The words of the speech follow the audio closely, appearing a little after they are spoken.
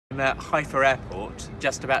I'm at Haifa Airport,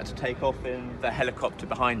 just about to take off in the helicopter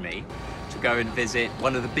behind me to go and visit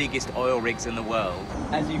one of the biggest oil rigs in the world.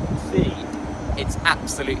 As you can see, it's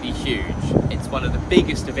absolutely huge. It's one of the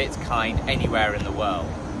biggest of its kind anywhere in the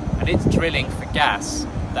world. And it's drilling for gas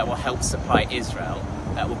that will help supply Israel,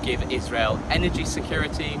 that will give Israel energy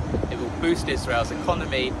security, it will boost Israel's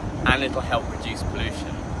economy, and it'll help reduce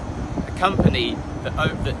pollution. The company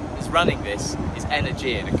that is running this is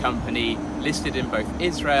Energean, a company listed in both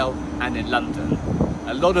Israel and in London.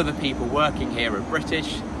 A lot of the people working here are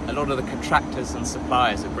British, a lot of the contractors and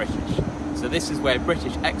suppliers are British. So this is where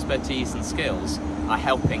British expertise and skills are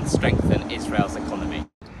helping strengthen Israel's economy.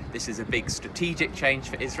 This is a big strategic change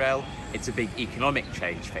for Israel, it's a big economic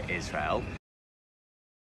change for Israel.